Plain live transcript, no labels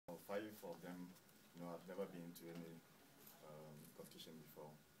four of them, you know, have never been to any competition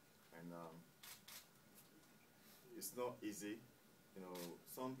before, and it's not easy. You know,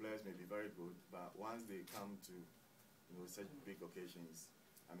 some players may be very good, but once they come to, you know, such big occasions,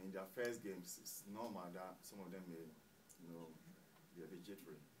 I mean, their first games, it's normal that some of them may, you know, be a bit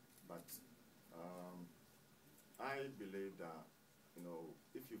jittery. But I believe that, you know,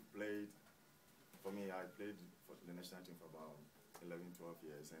 if you played, for me, I played for the national team for about 11, 12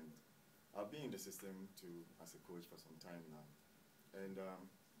 years, and I've been in the system too as a coach for some time now. And,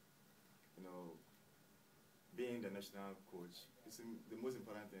 you know, being the national coach, the most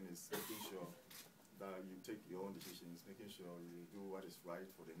important thing is making sure that you take your own decisions, making sure you do what is right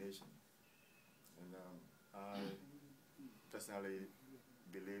for the nation. And I personally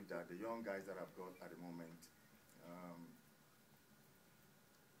believe that the young guys that I've got at the moment,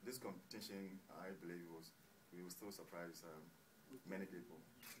 this competition, I believe, will still surprise many people,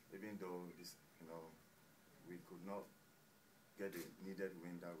 even though this, you know, we could not get the needed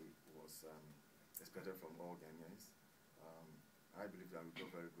win that was expected from all Ghanaians. I believe that we've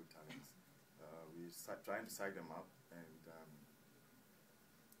got very good talents. We're trying to size them up, and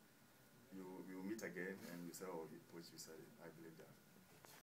we will meet again, and you say, oh, coach, you said it. I believe that.